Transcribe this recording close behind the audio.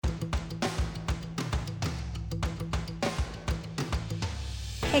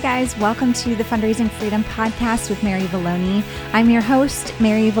Hey guys, welcome to the Fundraising Freedom Podcast with Mary Valloni. I'm your host,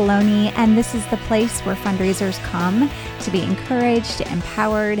 Mary Valloni, and this is the place where fundraisers come to be encouraged,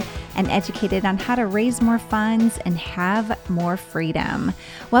 empowered, and educated on how to raise more funds and have more freedom.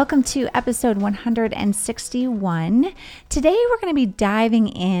 Welcome to episode 161. Today we're going to be diving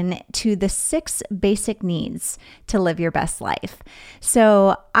in to the 6 basic needs to live your best life.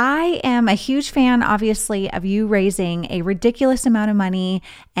 So I am a huge fan, obviously, of you raising a ridiculous amount of money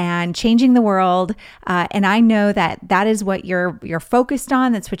and changing the world. And I know that that is what you're focused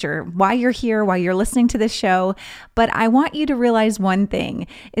on. That's what why you're here, why you're listening to this show. But I want you to realize one thing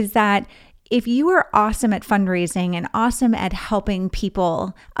is that if you are awesome at fundraising and awesome at helping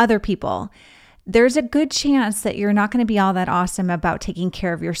people, other people, there's a good chance that you're not going to be all that awesome about taking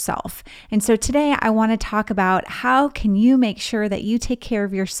care of yourself. And so today I want to talk about how can you make sure that you take care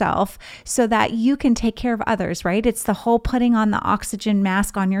of yourself so that you can take care of others, right? It's the whole putting on the oxygen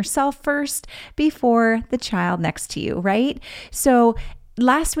mask on yourself first before the child next to you, right? So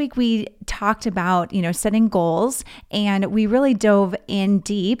last week we talked about, setting goals, and we really dove in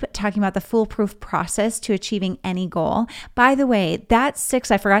deep talking about the foolproof process to achieving any goal. By the way, that 6,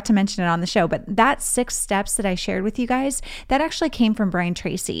 I forgot to mention it on the show, but that 6 steps that I shared with you guys, that actually came from Brian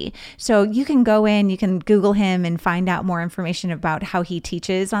Tracy. So you can go in, you can Google him and find out more information about how he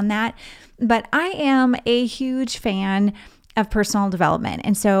teaches on that. But I am a huge fan of personal development.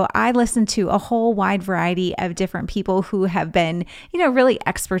 And so I listen to a whole wide variety of different people who have been, really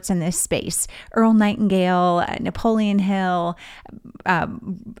experts in this space. Earl Nightingale, Napoleon Hill,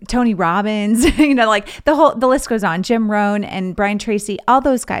 Tony Robbins, the list goes on. Jim Rohn and Brian Tracy, all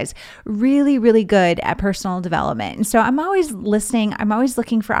those guys, really, really good at personal development. And so I'm always listening. I'm always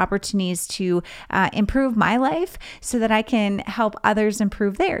looking for opportunities to improve my life so that I can help others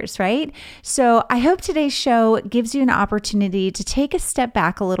improve theirs, right? So I hope today's show gives you an opportunity to take a step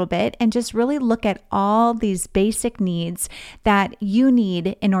back a little bit and just really look at all these basic needs that you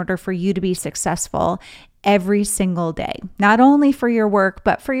need in order for you to be successful every single day, not only for your work,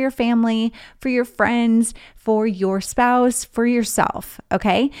 but for your family, for your friends, for your spouse, for yourself.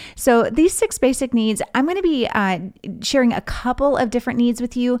 Okay. So these 6 basic needs, I'm going to be sharing a couple of different needs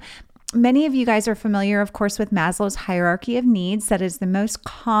with you. Many of you guys are familiar, of course, with Maslow's hierarchy of needs. That is the most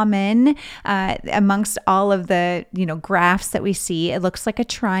common amongst all of the, graphs that we see. It looks like a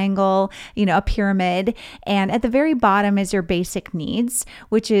triangle, a pyramid. And at the very bottom is your basic needs,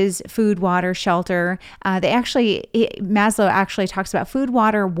 which is food, water, shelter. Maslow actually talks about food,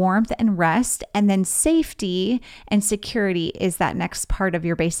 water, warmth, and rest. And then safety and security is that next part of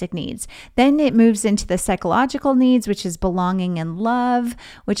your basic needs. Then it moves into the psychological needs, which is belonging and love,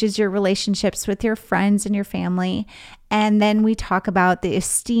 which is your relationships with your friends and your family. And then we talk about the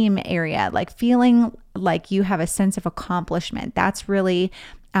esteem area, like feeling like you have a sense of accomplishment. That's really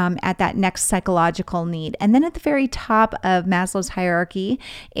at that next psychological need. And then at the very top of Maslow's hierarchy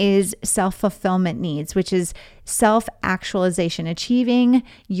is self-fulfillment needs, which is self-actualization, achieving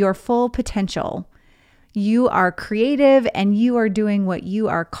your full potential. You are creative and you are doing what you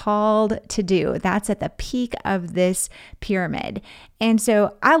are called to do. That's at the peak of this pyramid. And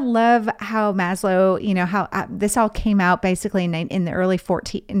so I love how Maslow, how this all came out basically in the early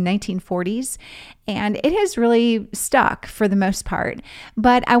 1940s. And it has really stuck for the most part.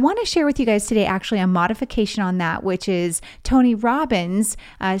 But I want to share with you guys today actually a modification on that, which is Tony Robbins'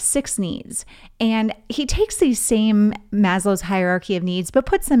 6 needs. And he takes these same Maslow's hierarchy of needs, but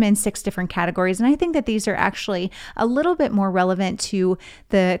puts them in 6 different categories. And I think that these are actually a little bit more relevant to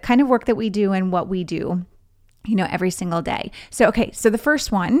the kind of work that we do and what we do, every single day. So the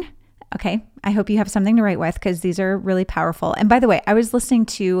first one, I hope you have something to write with because these are really powerful. And by the way, I was listening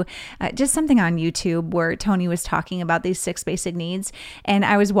to just something on YouTube where Tony was talking about these 6 basic needs. And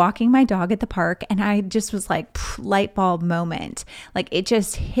I was walking my dog at the park and I just was like, light bulb moment. Like it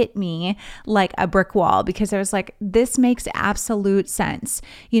just hit me like a brick wall because I was like, this makes absolute sense.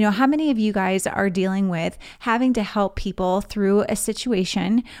 How many of you guys are dealing with having to help people through a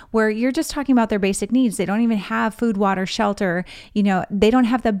situation where you're just talking about their basic needs? They don't even have food, water, shelter. They don't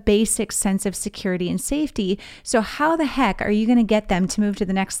have the basic sense of security and safety. So how the heck are you going to get them to move to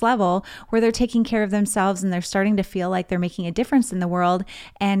the next level where they're taking care of themselves and they're starting to feel like they're making a difference in the world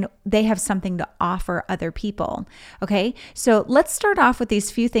and they have something to offer other people? Okay. So let's start off with these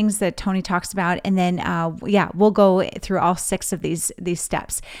few things that Tony talks about. And then, we'll go through all 6 of these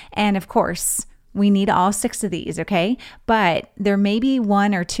steps. And of course, We need all 6 of these, okay? But there may be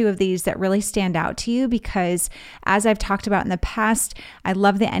 1 or 2 of these that really stand out to you because, as I've talked about in the past, I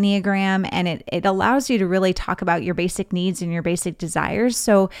love the Enneagram, and it allows you to really talk about your basic needs and your basic desires.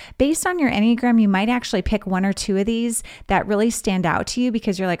 So based on your Enneagram, you might actually pick 1 or 2 of these that really stand out to you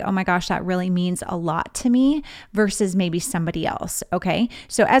because you're like, oh my gosh, that really means a lot to me versus maybe somebody else, okay?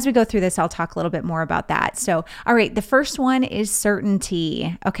 So as we go through this, I'll talk a little bit more about that. So, all right, the first one is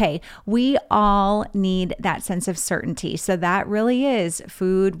certainty. Okay, we all need that sense of certainty. So that really is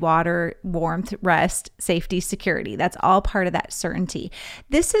food, water, warmth, rest, safety, security. That's all part of that certainty.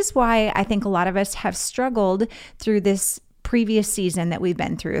 This is why I think a lot of us have struggled through this previous season that we've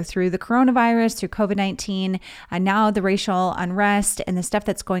been through the coronavirus, through COVID-19, and now the racial unrest and the stuff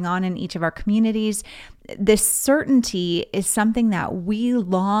that's going on in each of our communities. This certainty is something that we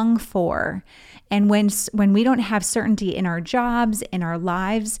long for. And when we don't have certainty in our jobs, in our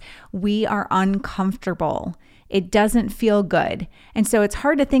lives, we are uncomfortable. It doesn't feel good. And so it's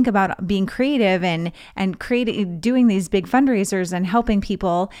hard to think about being creative and doing these big fundraisers and helping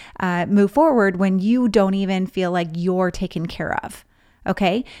people move forward when you don't even feel like you're taken care of.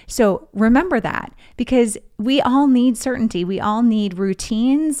 Okay, so remember that, because we all need certainty. We all need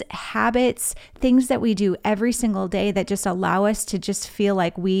routines, habits, things that we do every single day that just allow us to just feel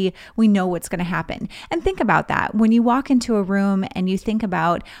like we know what's going to happen. And think about that. When you walk into a room and you think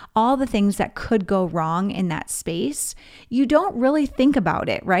about all the things that could go wrong in that space, you don't really think about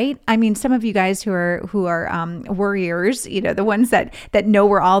it, right? I mean, some of you guys who are worriers, the ones that know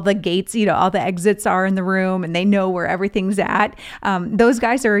where all the gates, all the exits are in the room, and they know where everything's at. Those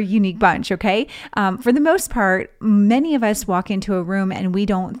guys are a unique bunch, okay? For the most part, many of us walk into a room and we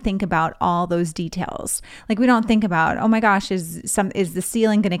don't think about all those details. Like, we don't think about, oh my gosh, is the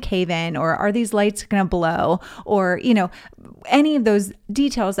ceiling going to cave in, or are these lights going to blow, or any of those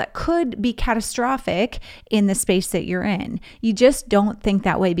details that could be catastrophic in the space that you're in. You just don't think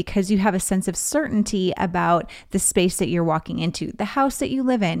that way because you have a sense of certainty about the space that you're walking into, the house that you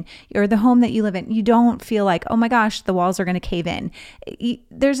live in, or the home that you live in. You don't feel like, oh my gosh, the walls are going to cave in.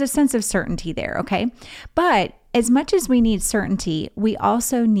 There's a sense of certainty there, okay? But as much as we need certainty, we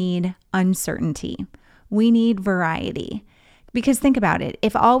also need uncertainty. We need variety. Because think about it.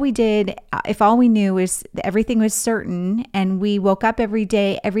 If all we knew is that everything was certain and we woke up every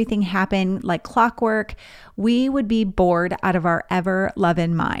day, everything happened like clockwork, we would be bored out of our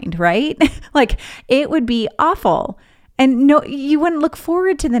ever-loving mind, right? Like, it would be awful. And no, you wouldn't look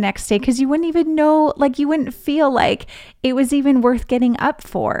forward to the next day because you wouldn't even know, like, you wouldn't feel like it was even worth getting up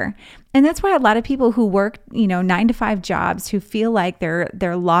for. And that's why a lot of people who work, 9 to 5 jobs, who feel like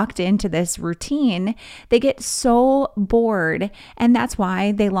they're locked into this routine, they get so bored. And that's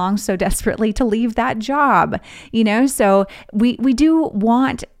why they long so desperately to leave that job, So we do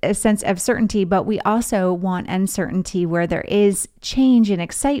want a sense of certainty, but we also want uncertainty where there is change and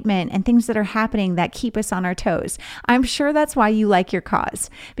excitement and things that are happening that keep us on our toes. I'm sure that's why you like your cause,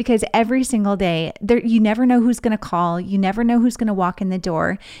 because every single day you never know who's going to call. You never know who's going to walk in the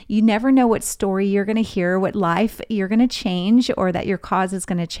door. You never know what story you're going to hear, what life you're going to change, or that your cause is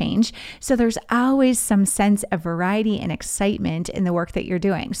going to change. So there's always some sense of variety and excitement in the work that you're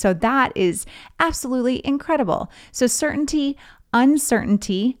doing. So that is absolutely incredible. So certainty,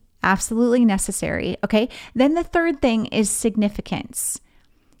 uncertainty, absolutely necessary. Okay. Then the third thing is significance.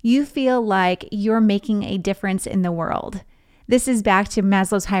 You feel like you're making a difference in the world. This is back to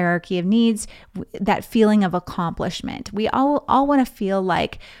Maslow's hierarchy of needs, that feeling of accomplishment. We all want to feel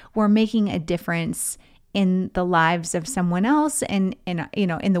like we're making a difference in the lives of someone else and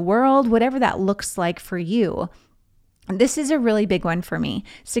in the world, whatever that looks like for you. This is a really big one for me.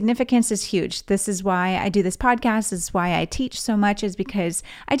 Significance is huge. This is why I do this podcast. This is why I teach so much, is because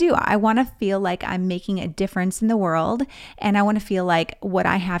I want to feel like I'm making a difference in the world, and I want to feel like what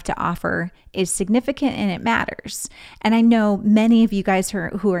I have to offer is significant and it matters. And I know many of you guys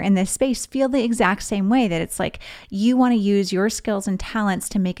who are in this space feel the exact same way, that it's like you want to use your skills and talents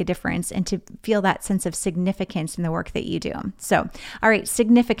to make a difference and to feel that sense of significance in the work that you do. So, all right,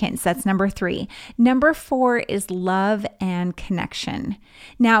 significance, that's number 3. Number 4 is love and connection.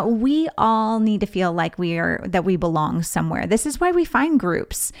 Now, we all need to feel like that we belong somewhere. This is why we find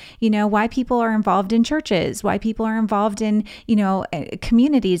groups, why people are involved in churches, why people are involved in,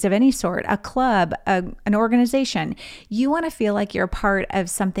 communities of any sort, a club, an organization. You want to feel like you're a part of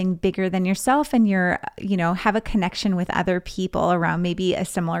something bigger than yourself, and you're, have a connection with other people around maybe a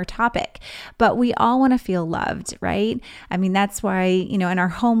similar topic. But we all want to feel loved, right? I mean, that's why, in our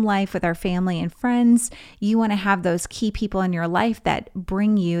home life with our family and friends, you want to have those those key people in your life that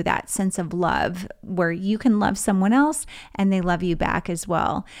bring you that sense of love where you can love someone else and they love you back as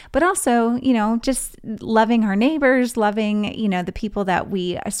well. But also, just loving our neighbors, loving, the people that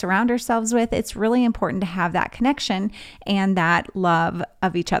we surround ourselves with. It's really important to have that connection and that love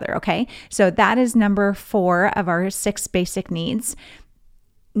of each other. Okay. So that is number 4 of our 6 basic needs.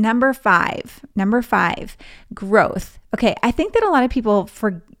 Number five, growth. Okay, I think that a lot of people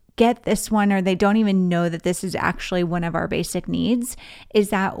forget this one, or they don't even know that this is actually one of our basic needs, is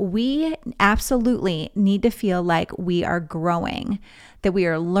that we absolutely need to feel like we are growing, that we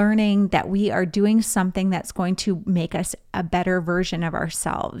are learning, that we are doing something that's going to make us a better version of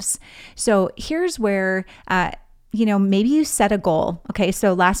ourselves. So here's where, maybe you set a goal. Okay,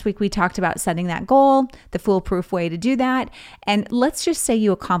 so last week we talked about setting that goal, the foolproof way to do that. And let's just say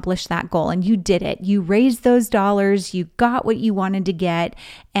you accomplished that goal and you did it. You raised those dollars, you got what you wanted to get,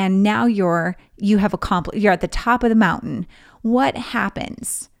 and now you're at the top of the mountain. What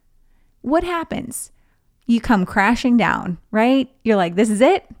happens? You come crashing down, right? You're like, this is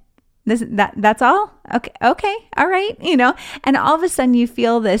it? That's all? Okay, all right, and all of a sudden you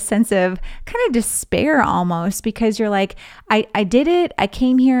feel this sense of kind of despair almost, because you're like, I did it, I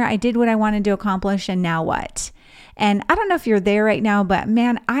came here, I did what I wanted to accomplish, and now what? And I don't know if you're there right now, but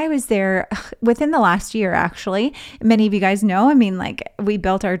man, I was there within the last year, actually. Many of you guys know, we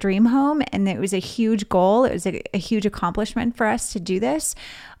built our dream home and it was a huge goal. It was a huge accomplishment for us to do this.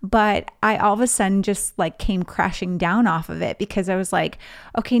 But I all of a sudden just came crashing down off of it, because I was like,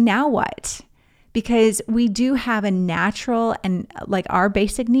 okay, now what? Because we do have a natural, and our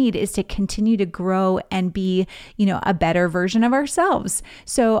basic need is to continue to grow and be, a better version of ourselves.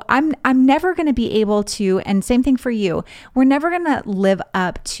 So I'm never going to be able to, and same thing for you, we're never going to live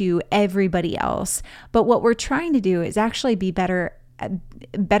up to everybody else. But what we're trying to do is actually be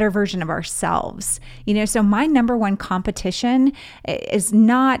a better version of ourselves. So my number one competition is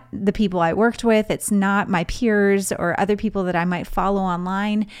not the people I worked with. It's not my peers or other people that I might follow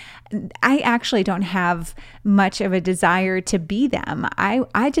online. I actually don't have much of a desire to be them.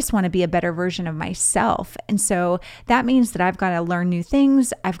 I just want to be a better version of myself. And so that means that I've got to learn new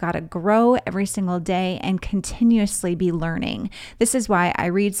things. I've got to grow every single day and continuously be learning. This is why I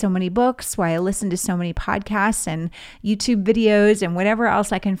read so many books, why I listen to so many podcasts and YouTube videos and whatever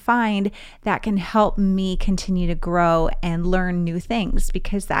else I can find that can help me continue to grow and learn new things,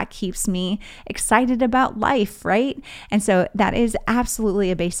 because that keeps me excited about life, right? And so that is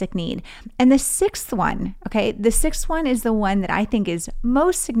absolutely a basic need. And the 6th one, the 6th one is the one that I think is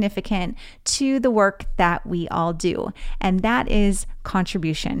most significant to the work that we all do. And that is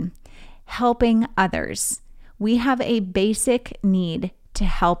contribution, helping others. We have a basic need to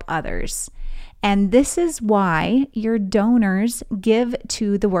help others. And this is why your donors give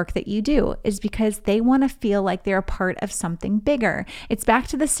to the work that you do, is because they want to feel like they're a part of something bigger. It's back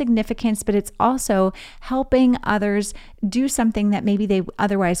to the significance, but it's also helping others do something that maybe they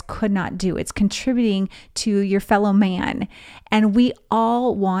otherwise could not do. It's contributing to your fellow man. And we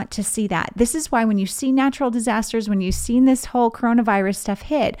all want to see that. This is why when you see natural disasters, when you've seen this whole coronavirus stuff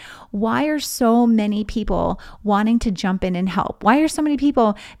hit, why are so many people wanting to jump in and help? Why are so many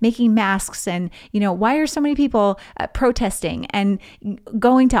people making masks, and why are so many people protesting and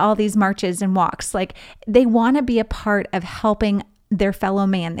going to all these marches and walks? They want to be a part of helping their fellow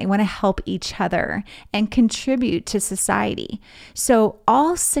man. They want to help each other and contribute to society. So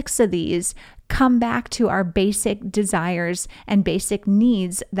all 6 of these come back to our basic desires and basic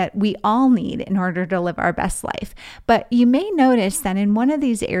needs that we all need in order to live our best life. But you may notice that in one of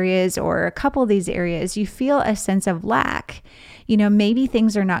these areas, or a couple of these areas, you feel a sense of lack. Maybe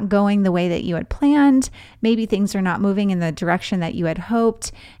things are not going the way that you had planned. Maybe things are not moving in the direction that you had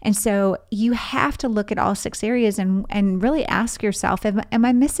hoped. And so you have to look at all 6 areas and really ask yourself, am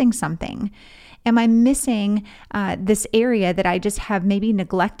I missing something? Am I missing this area that I just have maybe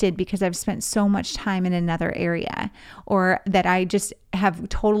neglected because I've spent so much time in another area, or that I just have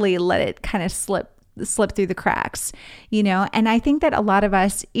totally let it kind of slip through the cracks, And I think that a lot of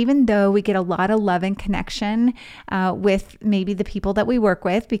us, even though we get a lot of love and connection with maybe the people that we work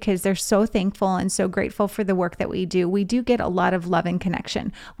with, because they're so thankful and so grateful for the work that we do get a lot of love and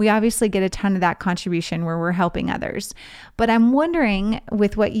connection. We obviously get a ton of that contribution where we're helping others. But I'm wondering,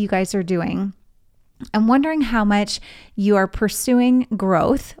 with what you guys are doing, I'm wondering how much you are pursuing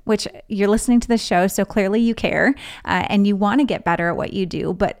growth, which you're listening to the show, so clearly you care and you want to get better at what you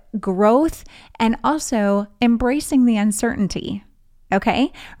do, but growth and also embracing the uncertainty.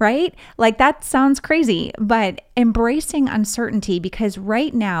 Okay, right? Like that sounds crazy, but embracing uncertainty, because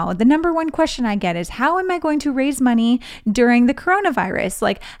right now, the number one question I get is, how am I going to raise money during the coronavirus?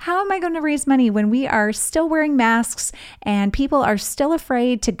 Like, how am I going to raise money when we are still wearing masks and people are still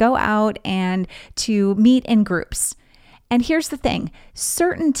afraid to go out and to meet in groups? And here's the thing,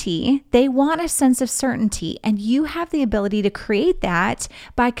 certainty, they want a sense of certainty, and you have the ability to create that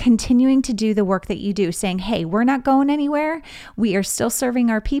by continuing to do the work that you do, saying, hey, we're not going anywhere. We are still serving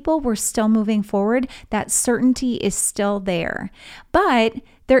our people. We're still moving forward. That certainty is still there. But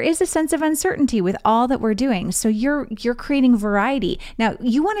there is a sense of uncertainty with all that we're doing. So you're creating variety. Now,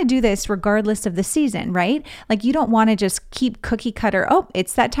 you want to do this regardless of the season, right? Like you don't want to just keep cookie cutter. Oh,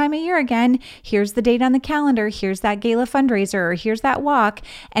 it's that time of year again. Here's the date on the calendar. Here's that gala fundraiser, or here's that walk.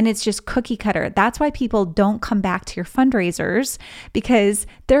 And it's just cookie cutter. That's why people don't come back to your fundraisers, because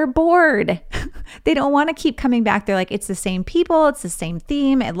they're bored. They don't want to keep coming back. They're like, it's the same people. It's the same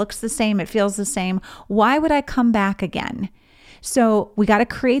theme. It looks the same. It feels the same. Why would I come back again? So we got to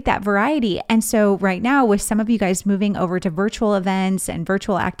create that variety. And so right now, with some of you guys moving over to virtual events and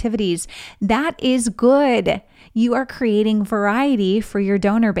virtual activities, that is good. You are creating variety for your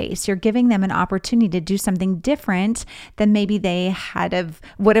donor base. You're giving them an opportunity to do something different than maybe they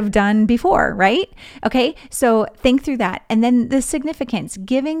would have done before, right? Okay, so think through that. And then the significance,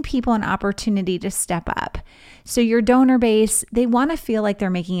 giving people an opportunity to step up. So your donor base, they want to feel like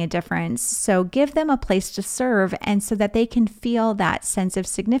they're making a difference. So give them a place to serve, and so that they can feel that sense of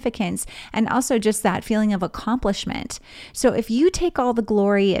significance and also just that feeling of accomplishment. So if you take all the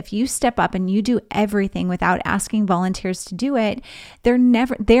glory, if you step up and you do everything without asking volunteers to do it, they're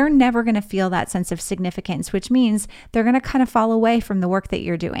never going to feel that sense of significance, which means they're going to kind of fall away from the work that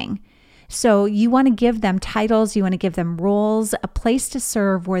you're doing. So you want to give them titles, you want to give them roles, a place to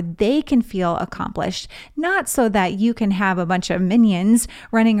serve where they can feel accomplished, not so that you can have a bunch of minions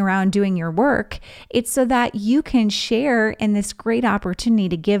running around doing your work. It's so that you can share in this great opportunity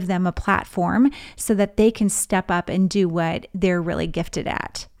to give them a platform so that they can step up and do what they're really gifted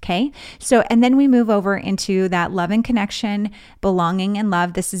at. Okay. So, and then we move over into that love and connection, belonging and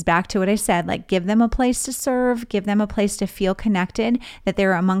love. This is back to what I said, like give them a place to serve, give them a place to feel connected, that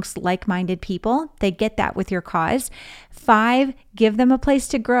they're amongst like-minded people. They get that with your cause. 5, give them a place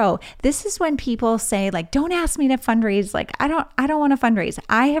to grow. This is when people say like, don't ask me to fundraise. Like, I don't want to fundraise.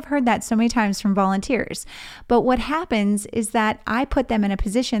 I have heard that so many times from volunteers. But what happens is that I put them in a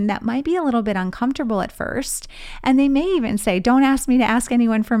position that might be a little bit uncomfortable at first. And they may even say, don't ask me to ask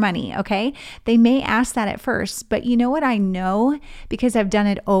anyone for money. Okay. They may ask that at first, but you know what I know, because I've done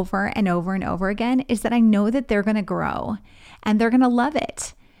it over and over and over again, is that I know that they're going to grow and they're going to love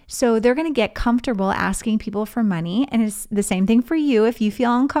it. So they're going to get comfortable asking people for money. And it's the same thing for you. If you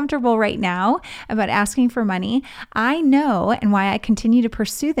feel uncomfortable right now about asking for money, I know, and why I continue to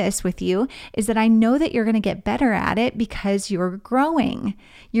pursue this with you, is that I know that you're going to get better at it because you're growing,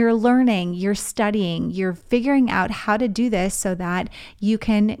 you're learning, you're studying, you're figuring out how to do this so that you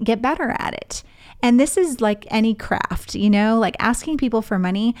can get better at it. And this is like any craft, like asking people for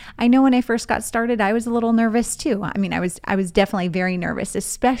money. I know when I first got started, I was a little nervous too. I mean, I was definitely very nervous,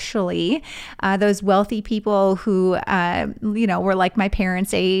 especially those wealthy people who, were like my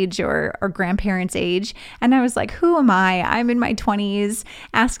parents' age or grandparents' age. And I was like, who am I? I'm in my 20s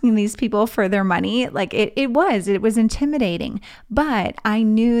asking these people for their money. Like it was intimidating, but I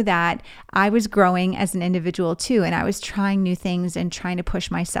knew that I was growing as an individual too. And I was trying new things and trying to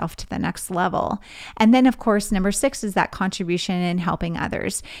push myself to the next level. And then, of course, number 6 is that contribution and helping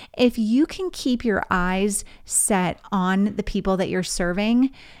others. If you can keep your eyes set on the people that you're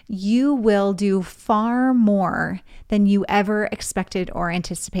serving, you will do far more than you ever expected or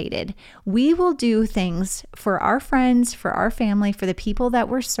anticipated. We will do things for our friends, for our family, for the people that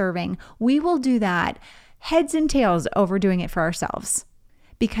we're serving. We will do that heads and tails over doing it for ourselves.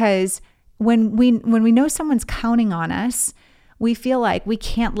 Because when we know someone's counting on us, we feel like we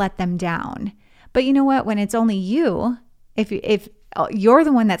can't let them down. But you know what? When it's only you, if you're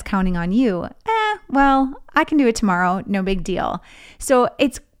the one that's counting on you, well, I can do it tomorrow. No big deal. So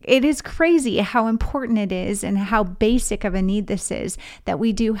it is crazy how important it is and how basic of a need this is, that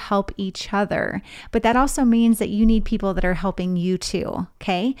we do help each other. But that also means that you need people that are helping you too.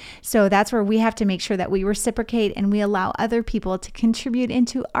 Okay. So that's where we have to make sure that we reciprocate and we allow other people to contribute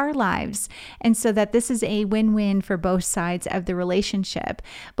into our lives. And so that this is a win-win for both sides of the relationship.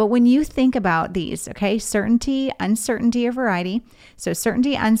 But when you think about these, okay, certainty, uncertainty, or variety. So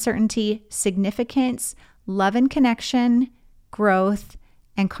certainty, uncertainty, significance, love and connection, growth,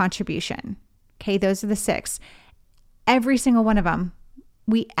 and contribution. Okay, those are the 6. Every single one of them,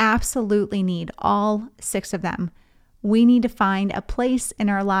 we absolutely need all 6 of them We need to find a place in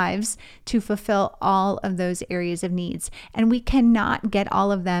our lives to fulfill all of those areas of needs. And we cannot get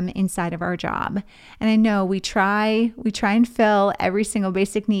all of them inside of our job. And I know we try and fill every single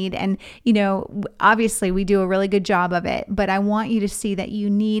basic need. And, obviously we do a really good job of it, but I want you to see that you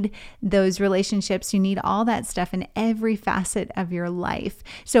need those relationships. You need all that stuff in every facet of your life.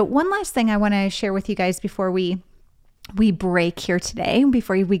 So one last thing I want to share with you guys before we break here today,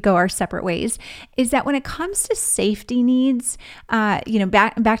 before we go our separate ways, is that when it comes to safety needs,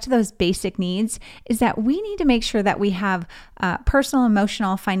 back to those basic needs, is that we need to make sure that we have personal,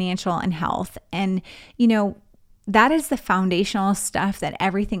 emotional, financial, and health. And, that is the foundational stuff that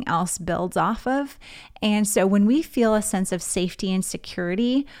everything else builds off of. And so when we feel a sense of safety and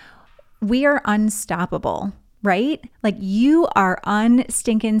security, we are unstoppable. Right? Like you are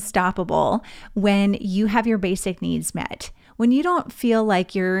unstinking stoppable when you have your basic needs met. When you don't feel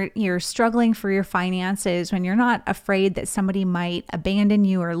like you're struggling for your finances, when you're not afraid that somebody might abandon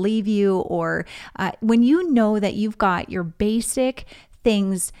you or leave you, or when you know that you've got your basic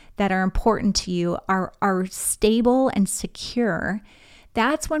things that are important to you are stable and secure,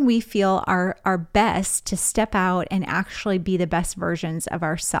 that's when we feel our best to step out and actually be the best versions of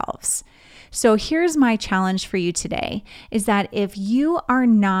ourselves. So here's my challenge for you today, is that if you are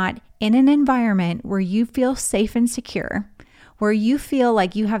not in an environment where you feel safe and secure, where you feel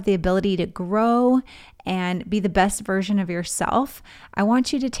like you have the ability to grow and be the best version of yourself, I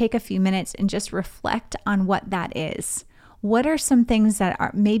want you to take a few minutes and just reflect on what that is. What are some things that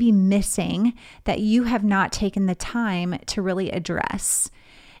are maybe missing that you have not taken the time to really address?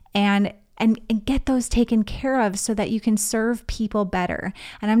 And get those taken care of so that you can serve people better.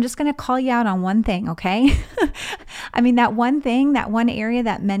 And I'm just going to call you out on one thing, okay? I mean, that one thing, that one area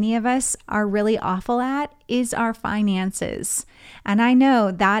that many of us are really awful at is our finances. And I know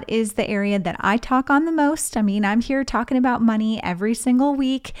that is the area that I talk on the most. I mean, I'm here talking about money every single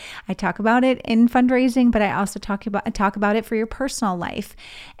week. I talk about it in fundraising, but I also talk about it for your personal life.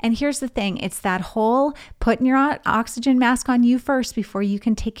 And here's the thing, it's that whole putting your oxygen mask on you first before you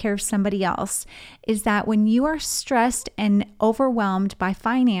can take care of somebody else, is that when you are stressed and overwhelmed by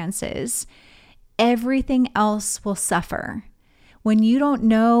finances, everything else will suffer. When you don't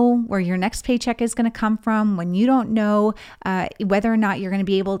know where your next paycheck is going to come from, when you don't know whether or not you're going to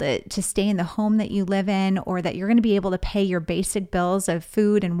be able to stay in the home that you live in, or that you're going to be able to pay your basic bills of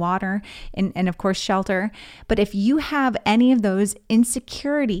food and water and of course shelter. But if you have any of those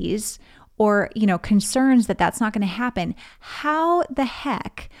insecurities or concerns that that's not going to happen, how the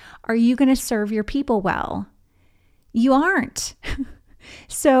heck are you going to serve your people well? You aren't.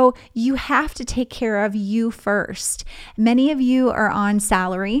 So you have to take care of you first. Many of you are on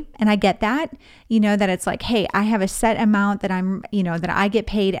salary, and I get that, that it's like, hey, I have a set amount that that I get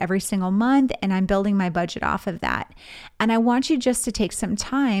paid every single month, and I'm building my budget off of that. And I want you just to take some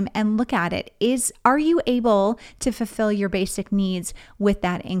time and look at it. Are you able to fulfill your basic needs with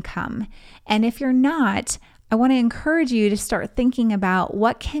that income? And if you're not, I want to encourage you to start thinking about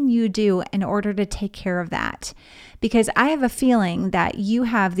what can you do in order to take care of that. Because I have a feeling that you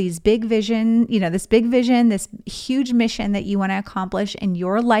have this big vision, this huge mission that you want to accomplish in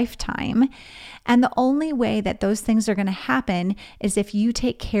your lifetime. And the only way that those things are going to happen is if you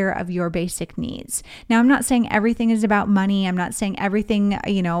take care of your basic needs. Now, I'm not saying everything is about money. I'm not saying everything,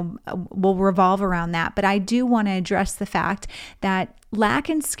 will revolve around that. But I do want to address the fact that lack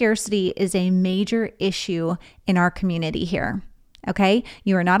and scarcity is a major issue in our community here. Okay?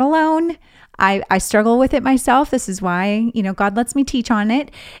 You are not alone. I struggle with it myself. This is why, God lets me teach on it,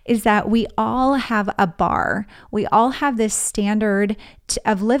 is that we all have a bar. We all have this standard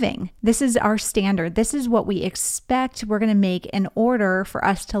of living. This is our standard. This is what we expect we're going to make in order for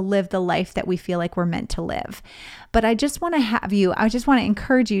us to live the life that we feel like we're meant to live. But I just want to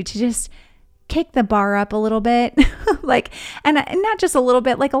encourage you to just kick the bar up a little bit, and not just a little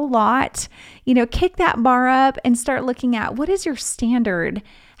bit, like a lot, kick that bar up and start looking at what is your standard?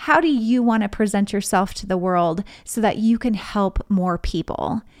 How do you want to present yourself to the world so that you can help more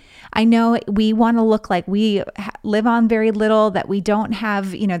people? I know we want to look like we live on very little, that we don't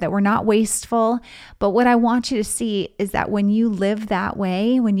have, that we're not wasteful. But what I want you to see is that when you live that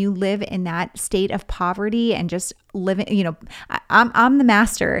way, when you live in that state of poverty and just living, I'm the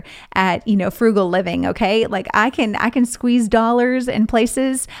master at, frugal living. Okay. Like I can squeeze dollars in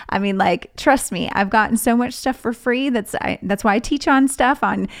places. I mean, like, trust me, I've gotten so much stuff for free. That's why I teach on stuff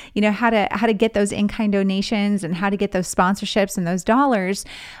on, how to get those in-kind donations and how to get those sponsorships and those dollars.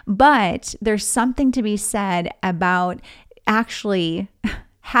 But there's something to be said about actually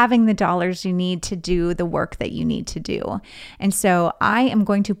having the dollars you need to do the work that you need to do. And so I am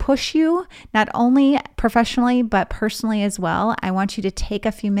going to push you, not only professionally, but personally as well. I want you to take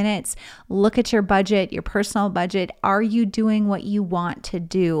a few minutes, look at your budget, your personal budget. Are you doing what you want to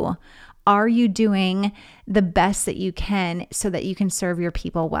do? Are you doing the best that you can so that you can serve your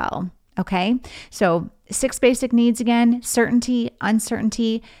people well? Okay. So 6 basic needs again: certainty,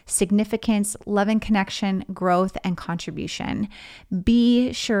 uncertainty, significance, love and connection, growth, and contribution.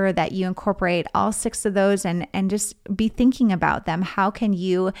 Be sure that you incorporate all 6 of those and just be thinking about them. How can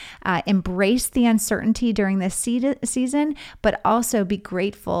you embrace the uncertainty during this season, but also be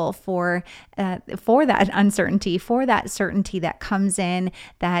grateful for that uncertainty, for that certainty that comes in,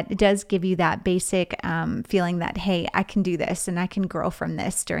 that does give you that basic feeling that, hey, I can do this and I can grow from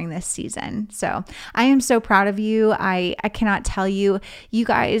this during this season. So I am so proud of you. I cannot tell you, you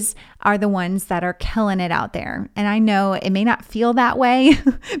guys are the ones that are killing it out there. And I know it may not feel that way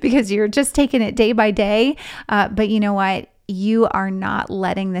because you're just taking it day by day. But you know what? You are not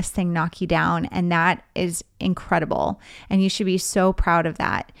letting this thing knock you down. And that is incredible. And you should be so proud of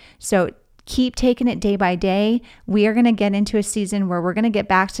that. So keep taking it day by day. We are going to get into a season where we're going to get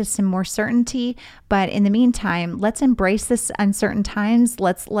back to some more certainty. But in the meantime, let's embrace this uncertain times.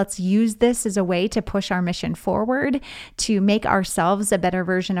 Let's use this as a way to push our mission forward, to make ourselves a better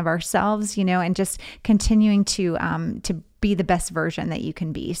version of ourselves, and just continuing to be the best version that you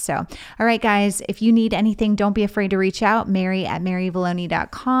can be. So, all right, guys, if you need anything, don't be afraid to reach out,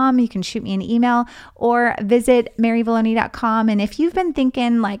 Mary@MaryValoni.com. You can shoot me an email or visit MaryValoni.com. And if you've been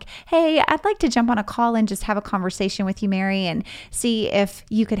thinking like, hey, I'd like to jump on a call and just have a conversation with you, Mary, and see if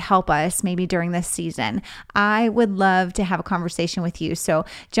you could help us maybe during this season, I would love to have a conversation with you. So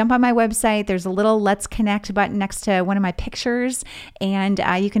jump on my website. There's a little Let's Connect button next to one of my pictures, and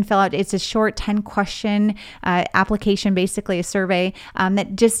you can fill out, it's a short 10-question application, basically a survey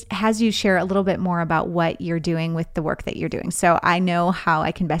that just has you share a little bit more about what you're doing with the work that you're doing. So I know how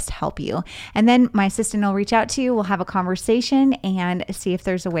I can best help you. And then my assistant will reach out to you. We'll have a conversation and see if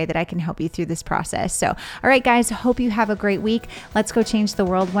there's a way that I can help you through this process. So, all right, guys, hope you have a great week. Let's go change the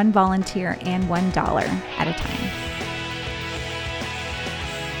world one volunteer and $1 at a time.